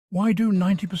Why do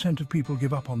 90% of people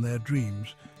give up on their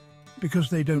dreams? Because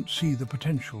they don't see the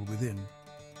potential within.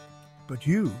 But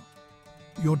you're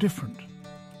different.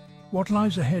 What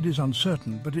lies ahead is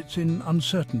uncertain, but it's in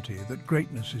uncertainty that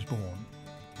greatness is born.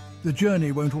 The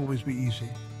journey won't always be easy.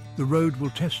 The road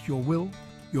will test your will,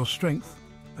 your strength,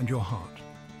 and your heart.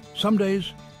 Some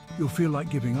days you'll feel like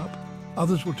giving up.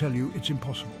 Others will tell you it's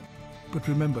impossible. But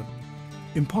remember,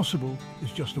 impossible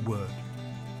is just a word.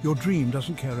 Your dream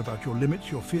doesn't care about your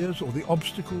limits, your fears, or the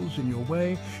obstacles in your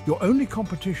way. Your only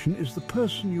competition is the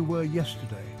person you were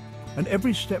yesterday, and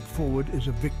every step forward is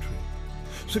a victory.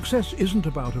 Success isn't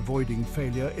about avoiding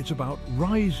failure, it's about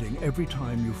rising every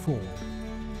time you fall.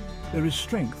 There is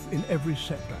strength in every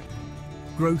setback,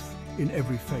 growth in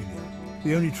every failure.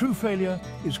 The only true failure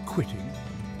is quitting.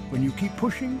 When you keep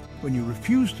pushing, when you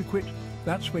refuse to quit,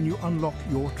 that's when you unlock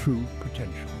your true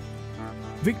potential.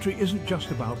 Victory isn't just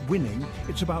about winning,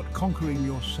 it's about conquering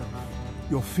yourself,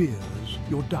 your fears,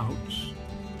 your doubts.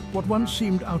 What once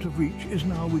seemed out of reach is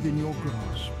now within your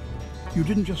grasp. You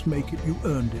didn't just make it, you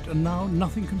earned it, and now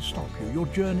nothing can stop you. Your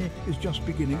journey is just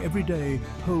beginning. Every day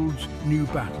holds new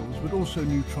battles, but also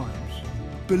new triumphs.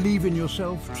 Believe in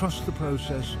yourself, trust the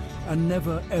process, and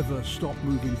never ever stop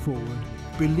moving forward.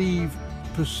 Believe,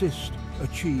 persist,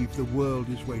 achieve. The world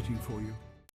is waiting for you.